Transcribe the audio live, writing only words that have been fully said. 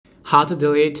How to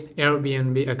delete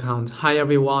Airbnb account. Hi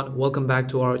everyone, welcome back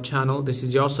to our channel. This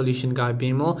is your solution guy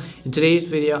Bimal. In today's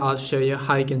video I'll show you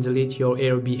how you can delete your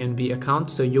Airbnb account,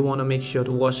 so you want to make sure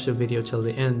to watch the video till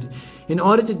the end. In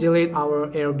order to delete our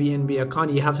Airbnb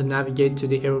account, you have to navigate to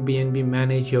the Airbnb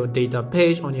manage your data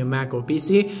page on your Mac or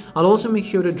PC. I'll also make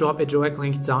sure to drop a direct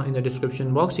link down in the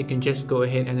description box. You can just go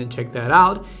ahead and then check that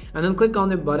out, and then click on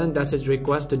the button that says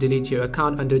request to delete your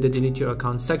account under the delete your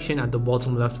account section at the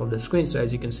bottom left of the screen. So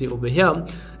as you can see over here,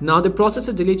 now the process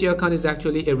to delete your account is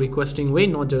actually a requesting way,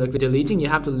 not directly deleting. You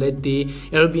have to let the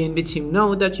Airbnb team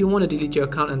know that you want to delete your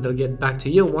account and they'll get back to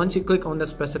you. Once you click on the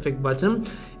specific button,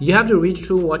 you have to read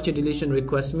through what your deletion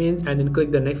request means and then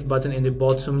click the next button in the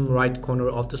bottom right corner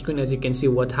of the screen. As you can see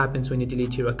what happens when you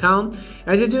delete your account.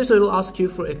 As you do so, it will ask you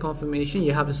for a confirmation.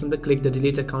 You have to simply click the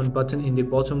delete account button in the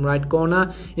bottom right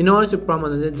corner in order to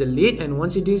permanently delete, and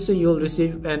once you do so, you'll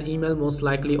receive an email most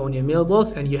likely on your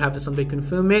mailbox, and you have to simply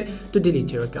confirm it to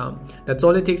delete your account. That's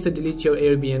all it takes to delete your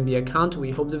Airbnb account.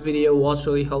 We hope the video was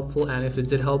really helpful, and if it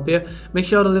did help you, make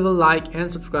sure to leave a like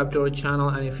and subscribe to our channel,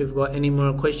 and if you've got any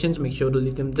more questions, make sure to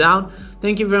leave them down.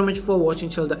 Thank you very much for watching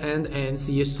till the end, and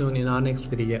see you soon in our next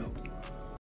video.